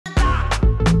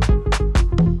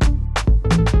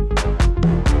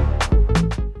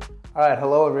All right,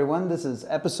 hello everyone. This is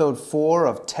episode 4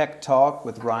 of Tech Talk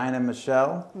with Ryan and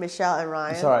Michelle. Michelle and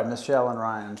Ryan. Sorry, Michelle and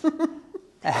Ryan.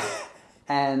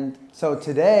 And so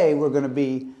today we're going to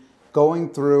be going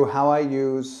through how I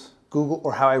use Google,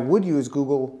 or how I would use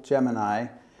Google Gemini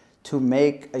to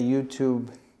make a YouTube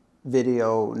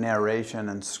video narration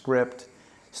and script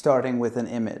starting with an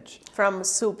image. From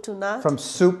soup to nut? From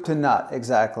soup to nut,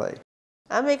 exactly.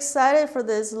 I'm excited for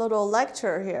this little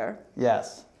lecture here.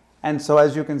 Yes. And so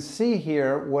as you can see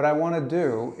here, what I want to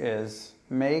do is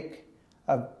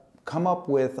come up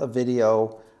with a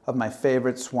video of my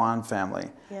favorite swan family.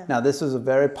 Yeah. Now this is a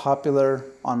very popular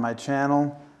on my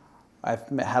channel. I've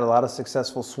had a lot of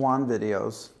successful swan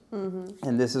videos. Mm-hmm.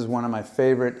 And this is one of my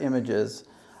favorite images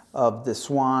of the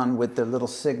swan with their little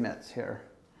signets here.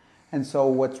 And so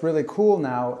what's really cool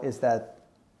now is that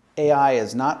AI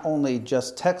is not only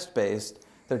just text-based,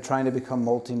 they're trying to become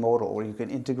multimodal, where you can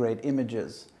integrate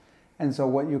images. And so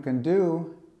what you can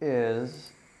do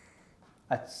is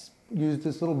use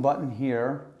this little button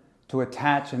here to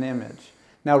attach an image.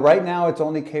 Now right now it's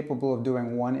only capable of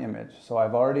doing one image, so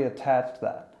I've already attached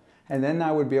that. And then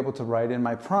I would be able to write in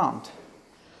my prompt.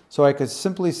 So I could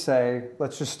simply say,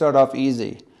 let's just start off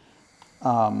easy.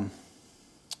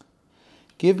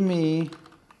 Give me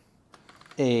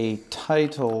a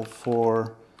title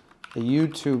for a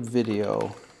YouTube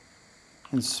video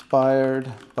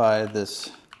inspired by this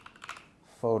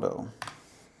photo.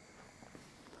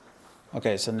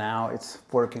 Okay, so now it's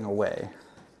working away.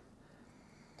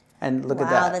 And look at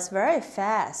that. Wow, that's very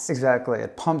fast. Exactly.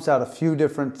 It pumps out a few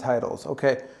different titles.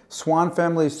 Okay, Swan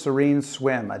Family Serene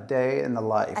Swim, a day in the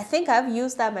life. I think I've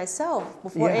used that myself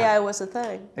before AI was a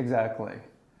thing. Exactly.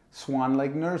 Swan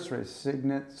Lake Nursery,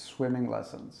 Signet Swimming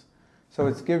Lessons. So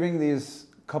it's giving these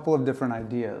couple of different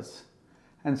ideas.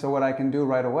 And so what I can do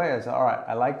right away is, all right,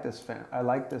 I like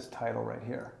this title right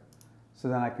here. So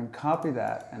then I can copy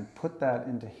that and put that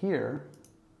into here.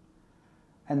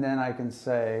 And then I can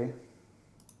say,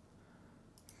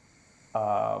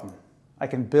 I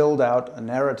can build out a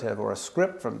narrative or a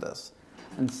script from this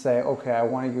and say, okay, I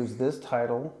want to use this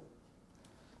title.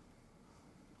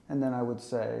 And then I would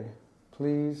say,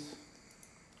 please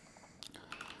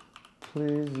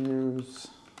use,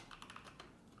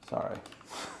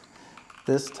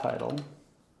 this title.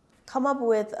 Come up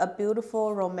with a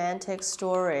beautiful romantic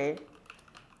story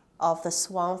of the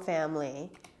Swan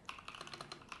family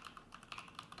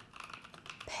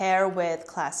paired with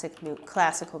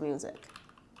classical music.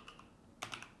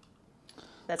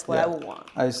 That's what I would want.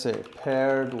 I say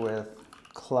paired with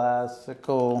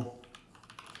classical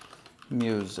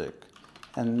music,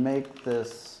 and make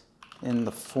this in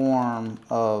the form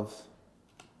of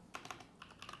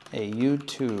a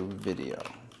YouTube video.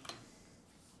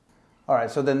 All right,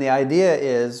 so then the idea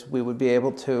is we would be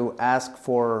able to ask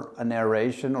for a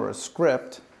narration or a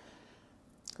script.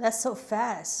 That's so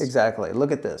fast. Exactly,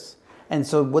 look at this. And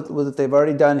so what they've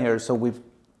already done here, so we've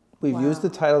used the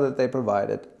title that they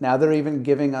provided. Now they're even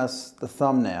giving us the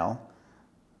thumbnail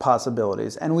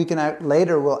possibilities. And we can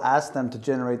later we'll ask them to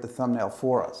generate the thumbnail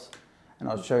for us. And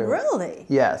I'll show you. Really?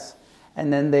 Yes.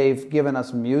 And then they've given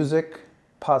us music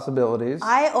possibilities.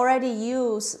 I already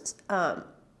use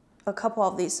a couple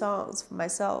of these songs for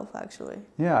myself, actually.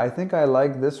 Yeah, I think I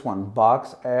like this one,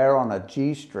 Box Air on a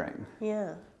G String.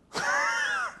 Yeah.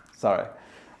 Sorry.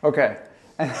 Okay.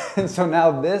 And so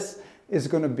now this is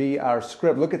going to be our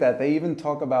script. Look at that. They even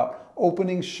talk about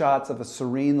opening shots of a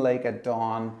serene lake at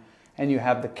dawn, and you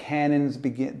have the cannons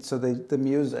begin, so the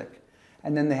music.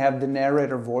 And then they have the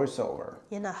narrator voiceover.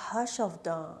 In a hush of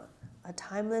dawn, a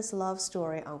timeless love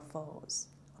story unfolds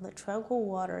on the tranquil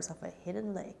waters of a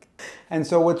hidden lake. And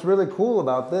so what's really cool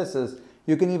about this is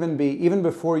you can even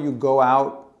before you go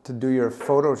out to do your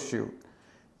photo shoot,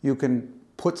 you can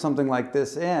put something like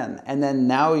this in, and then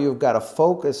now you've got to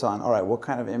focus on, all right, what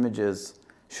kind of images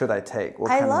should I take? What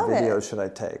kind of videos should I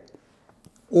take?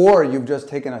 Or you've just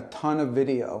taken a ton of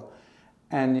video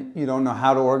and you don't know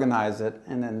how to organize it,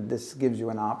 and then this gives you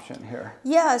an option here.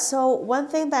 Yeah, so one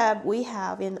thing that we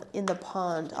have in the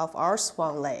pond of our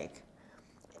Swan Lake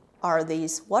are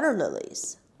these water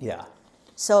lilies. Yeah.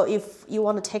 So if you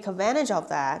want to take advantage of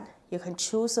that, you can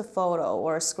choose a photo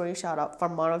or a screenshot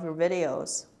from one of your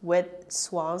videos with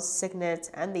swans, cygnets,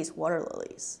 and these water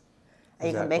lilies.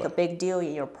 And you can make a big deal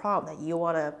in your prompt that you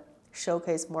want to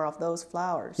showcase more of those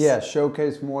flowers. Yeah,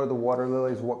 showcase more of the water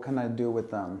lilies. What can I do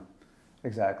with them?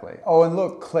 Exactly. Oh, and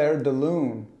look, Claire de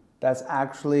Lune. That's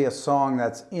actually a song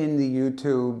that's in the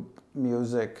YouTube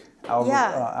music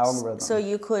algorithm. So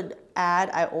you could add,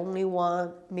 I only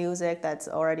want music that's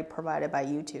already provided by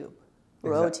YouTube,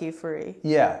 royalty free.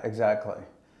 Yeah, exactly.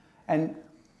 And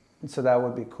so that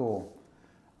would be cool.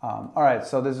 All right,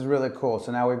 so this is really cool.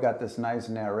 So now we've got this nice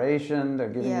narration. They're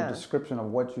giving you a description of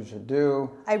what you should do.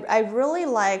 I really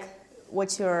like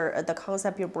the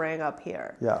concept you bring up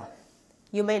here. Yeah.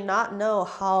 You may not know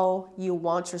how you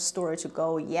want your story to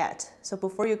go yet. So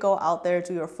before you go out there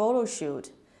to your photo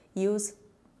shoot, use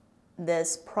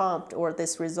this prompt or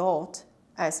this result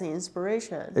as an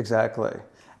inspiration. Exactly.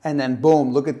 And then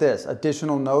boom, look at this.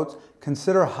 Additional notes.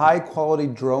 Consider high quality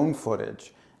drone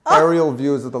footage. Aerial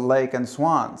views of the lake and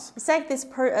swans. It's like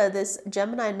this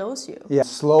Gemini knows you. Yeah.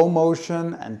 Slow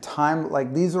motion and time,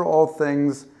 like these are all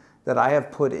things that I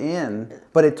have put in,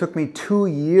 but it took me 2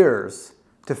 years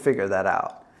to figure that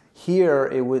out. Here,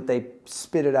 they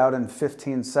spit it out in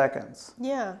 15 seconds.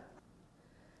 Yeah.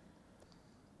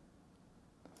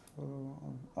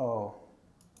 Oh.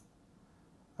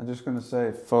 I'm just going to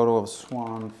say photo of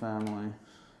swan family.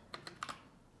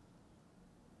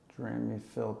 Dreamy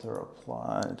filter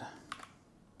applied.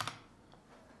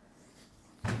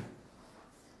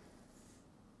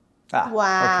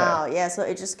 Wow. Okay. Yeah, so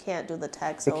it just can't do the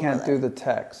text It can't do the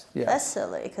text. Yeah. That's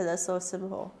silly because that's so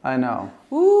simple. I know.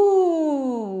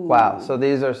 Ooh. Wow. So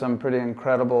these are some pretty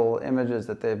incredible images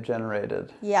that they've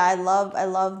generated. Yeah, I love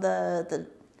the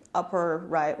upper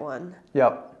right one.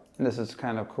 Yep. This is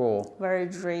kind of cool. Very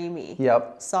dreamy.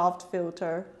 Yep. Soft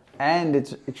filter. And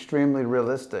it's extremely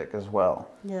realistic as well.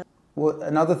 Yeah. Well,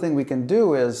 another thing we can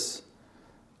do is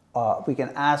we can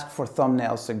ask for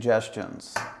thumbnail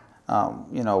suggestions.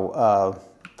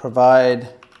 Provide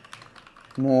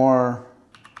more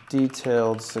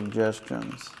detailed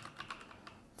suggestions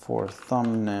for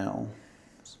thumbnail.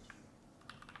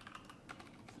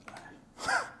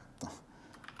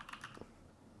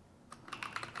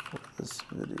 For this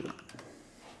video.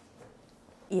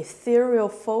 Ethereal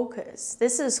focus.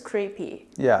 This is creepy.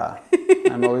 Yeah,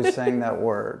 I'm always saying that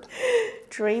word.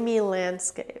 Dreamy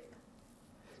landscape.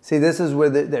 See, this is where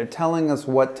they're telling us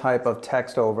what type of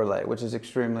text overlay, which is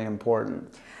extremely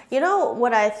important. You know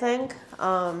what I think?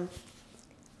 I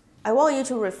want you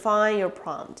to refine your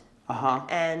prompt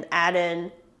and add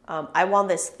in, I want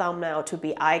this thumbnail to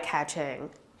be eye-catching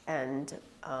and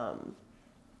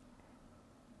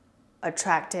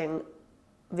attracting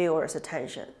viewers'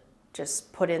 attention.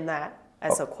 Just put in that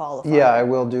as a qualifier. Yeah, I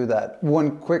will do that.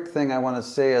 One quick thing I want to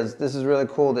say is this is really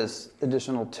cool, this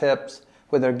additional tips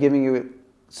where they're giving you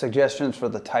suggestions for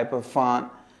the type of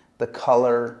font, the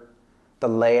color, the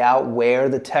layout, where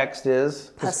the text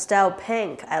is. Pastel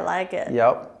pink, I like it.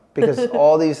 Yep, because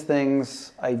all these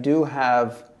things I do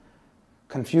have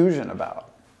confusion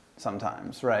about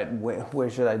sometimes, right? Where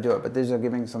should I do it? But these are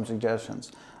giving some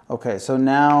suggestions. Okay, so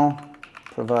now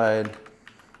provide...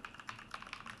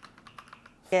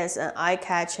 Yes, an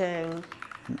eye-catching,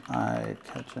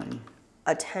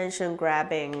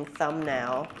 attention-grabbing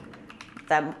thumbnail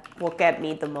that will get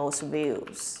me the most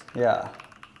views. Yeah.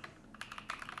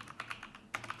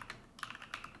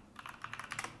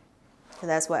 And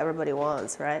that's what everybody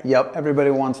wants, right? Yep,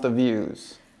 everybody wants the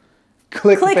views.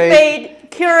 Clickbait.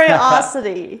 Clickbait,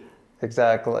 curiosity.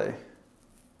 Exactly.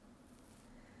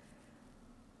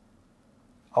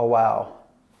 Oh, wow.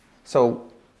 So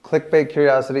clickbait,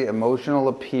 curiosity, emotional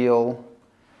appeal,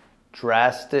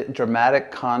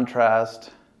 dramatic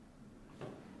contrast.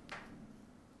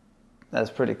 That's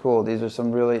pretty cool. These are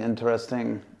some really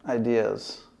interesting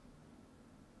ideas.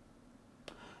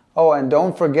 Oh, and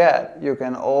don't forget, you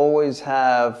can always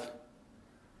have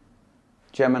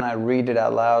Gemini read it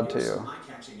out loud to you. Some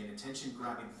eye-catching and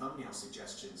attention-grabbing thumbnail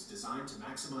suggestions designed to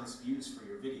maximize views for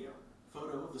your video.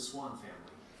 Photo of the swan family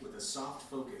with a soft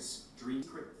focus, dream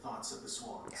thoughts of the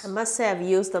swans. I must say I've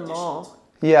used them all.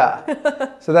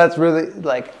 Yeah. So that's really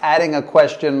like adding a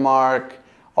question mark,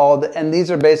 and these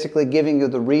are basically giving you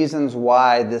the reasons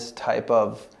why this type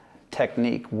of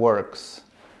technique works.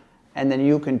 And then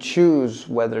you can choose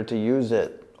whether to use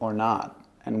it or not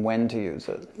and when to use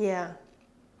it. Yeah.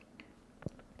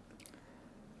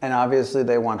 And obviously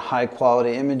they want high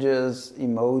quality images,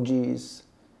 emojis.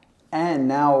 And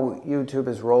now YouTube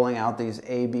is rolling out these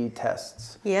A/B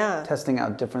tests. Yeah. Testing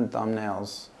out different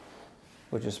thumbnails,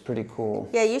 which is pretty cool.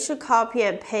 Yeah, you should copy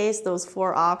and paste those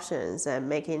 4 options and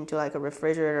make it into like a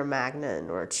refrigerator magnet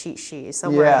or a cheat sheet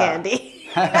somewhere handy.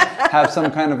 Have some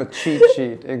kind of a cheat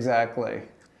sheet, exactly.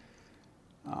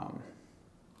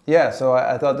 Yeah, so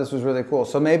I thought this was really cool.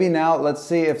 So maybe now let's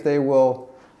see if they will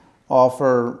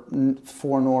offer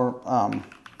 4 more.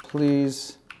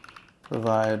 Please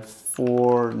provide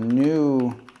 4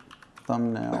 new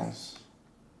thumbnails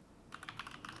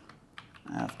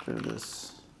after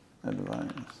this advice.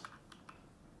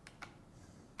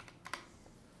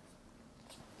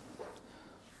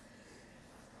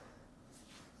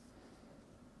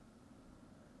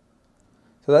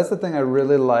 So that's the thing I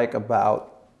really like about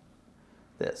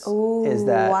this. Ooh, is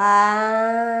that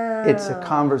wow. it's a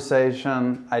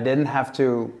conversation. I didn't have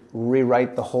to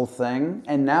rewrite the whole thing,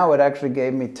 and now it actually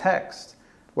gave me text,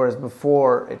 whereas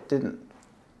before it didn't.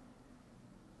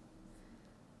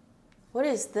 What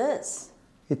is this?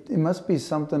 It must be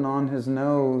something on his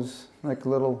nose, like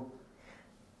little,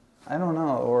 I don't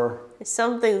know, or...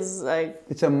 Something's like...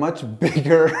 It's a much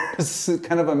bigger,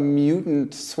 kind of a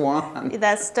mutant swan.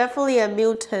 That's definitely a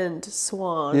mutant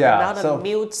swan, Yeah, not a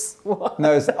mute swan.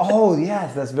 No, oh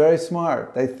yes, that's very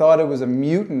smart. They thought it was a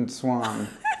mutant swan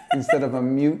instead of a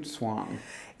mute swan.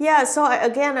 Yeah, so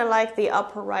again, I like the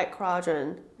upper right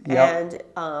quadrant.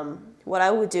 Yep. And what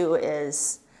I would do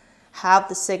is have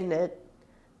the signet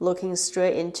looking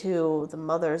straight into the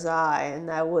mother's eye, and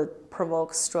that would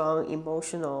provoke strong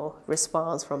emotional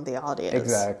response from the audience.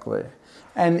 Exactly.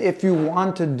 And if you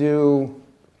want to do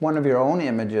one of your own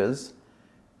images,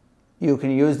 you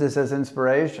can use this as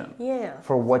inspiration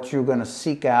for what you're going to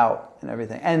seek out and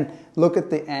everything. And look at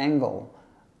the angle.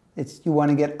 You want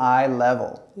to get eye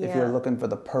level if you're looking for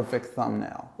the perfect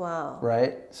thumbnail. Wow.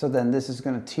 Right? So then this is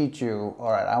going to teach you, all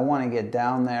right, I want to get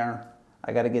down there.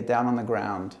 I got to get down on the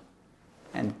ground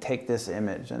and take this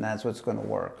image, and that's what's going to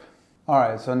work. All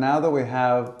right, so now that we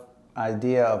have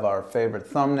idea of our favorite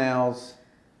thumbnails,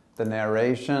 the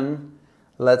narration,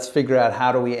 let's figure out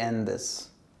how do we end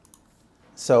this.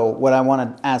 So what I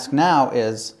want to ask now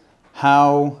is,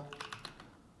 how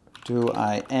do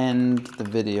I end the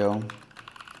video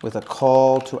with a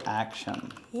call to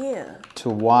action? Yeah. To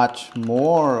watch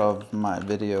more of my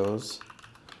videos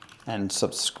and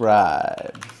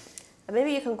subscribe. And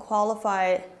maybe you can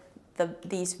qualify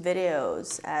these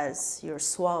videos as your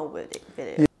swan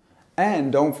video.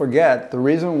 And don't forget, the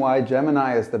reason why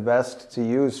Gemini is the best to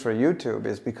use for YouTube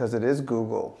is because it is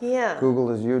Google. Yeah.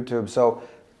 Google is YouTube. So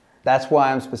that's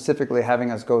why I'm specifically having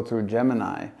us go through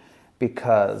Gemini,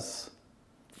 because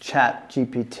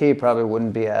ChatGPT probably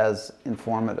wouldn't be as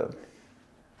informative.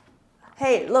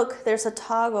 Hey, look, there's a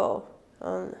toggle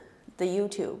on the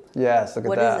YouTube. Yes, look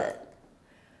at that. What is it?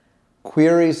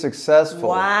 Query successful.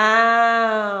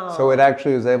 Wow. So it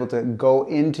actually was able to go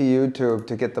into YouTube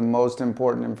to get the most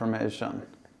important information.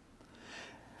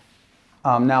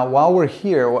 Now, while we're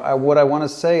here, what I want to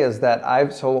say is that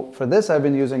for this I've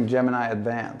been using Gemini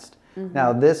Advanced.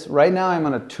 Now right now I'm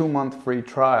on a 2-month free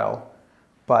trial,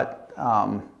 but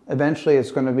eventually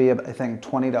it's going to be, I think,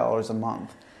 $20 a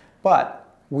month.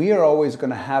 But we are always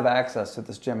going to have access to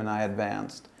this Gemini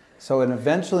Advanced. So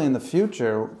eventually in the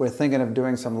future, we're thinking of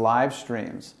doing some live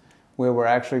streams where we're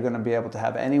actually going to be able to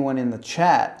have anyone in the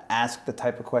chat ask the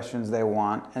type of questions they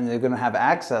want, and they're going to have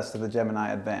access to the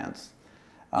Gemini Advanced.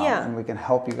 And we can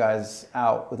help you guys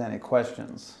out with any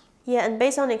questions. Yeah, and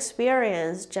based on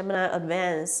experience, Gemini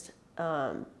Advanced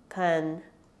can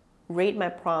read my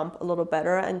prompt a little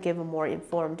better and give a more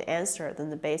informed answer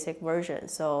than the basic version.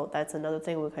 So that's another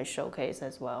thing we can showcase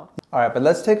as well. All right, but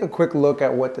let's take a quick look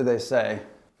at what do they say.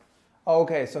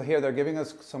 Okay, so here they're giving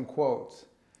us some quotes.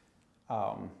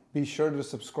 Be sure to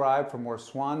subscribe for more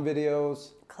swan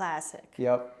videos. Classic.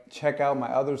 Yep. Check out my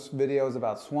other videos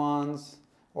about swans,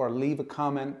 or leave a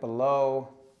comment below.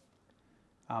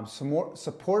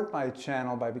 Support my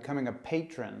channel by becoming a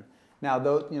patron. Now,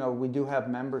 we do have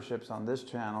memberships on this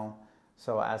channel,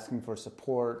 so asking for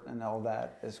support and all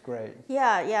that is great.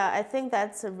 Yeah, I think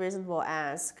that's a reasonable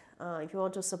ask. If you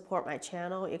want to support my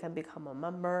channel, you can become a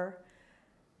member.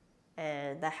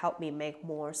 And that helped me make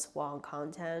more swan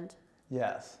content.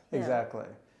 Yes, exactly.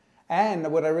 And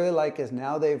what I really like is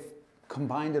now they've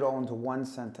combined it all into one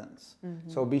sentence.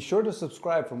 So be sure to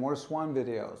subscribe for more swan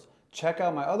videos. Check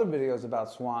out my other videos about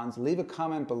swans. Leave a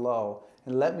comment below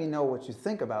and let me know what you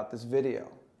think about this video.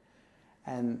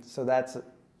 And so that's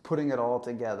putting it all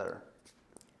together.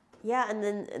 Yeah, and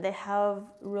then they have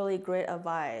really great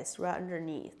advice right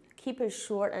underneath. Keep it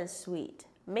short and sweet.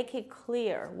 Make it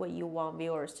clear what you want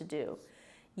viewers to do.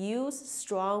 Use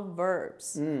strong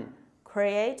verbs.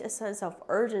 Create a sense of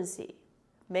urgency.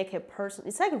 Make it personal.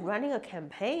 It's like running a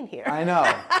campaign here. I know.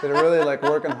 They're really like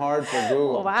working hard for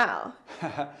Google. Wow.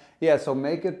 Yeah, so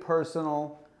make it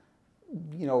personal.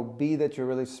 Be that you're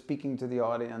really speaking to the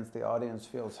audience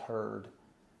feels heard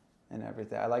and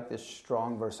everything. I like this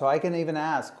strong verb. So I can even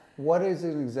ask, what is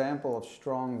an example of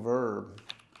strong verb?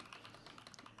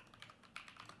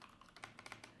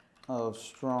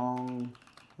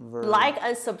 Like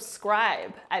and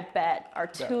subscribe, I bet, are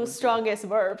two strongest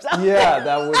verbs. Yeah,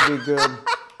 that would be good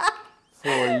for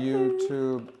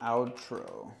YouTube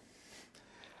outro.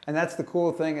 And that's the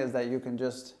cool thing, is that you can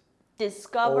just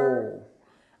discover,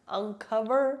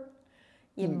 uncover,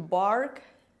 embark.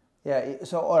 Yeah,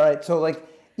 so all right, so like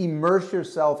immerse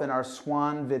yourself in our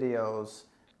swan videos.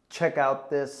 Check out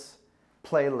this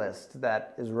playlist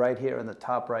that is right here in the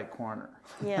top right corner.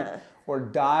 Yeah. Or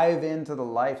dive into the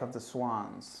life of the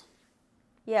swans.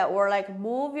 Yeah, or like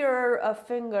move your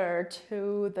finger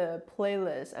to the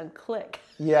playlist and click.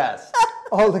 Yes.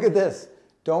 Oh, look at this.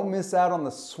 Don't miss out on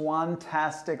the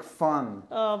swantastic fun.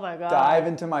 Oh my God. Dive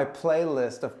into my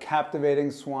playlist of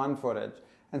captivating swan footage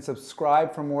and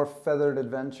subscribe for more feathered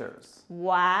adventures.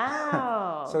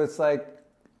 Wow. So it's like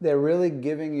they're really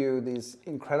giving you these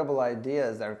incredible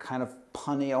ideas that are kind of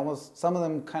punny, almost some of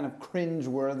them kind of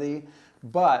cringe-worthy,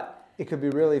 but it could be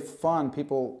really fun.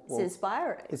 It's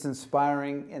inspiring. It's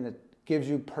inspiring and it gives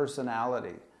you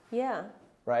personality. Yeah.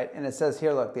 Right? And it says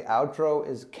here, look, the outro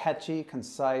is catchy,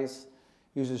 concise,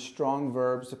 uses strong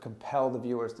verbs to compel the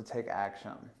viewers to take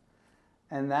action.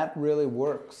 And that really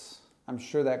works. I'm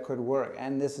sure that could work.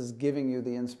 And this is giving you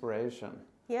the inspiration.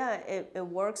 Yeah, it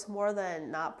works more than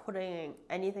not putting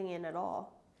anything in at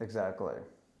all. Exactly.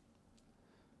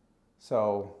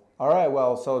 So, all right,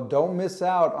 well, so don't miss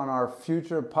out on our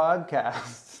future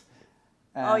podcasts.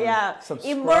 Oh yeah,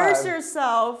 subscribe. Immerse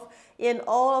yourself in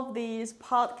all of these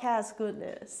podcast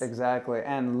goodness. Exactly,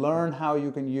 and learn how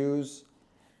you can use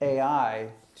AI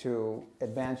to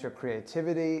advance your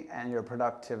creativity and your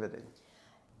productivity.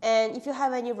 And if you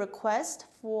have any requests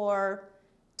for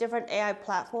different AI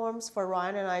platforms for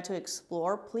Ryan and I to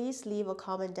explore, please leave a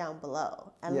comment down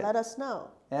below and let us know.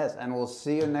 Yes, and we'll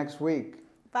see you next week.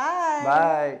 Bye.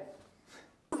 Bye.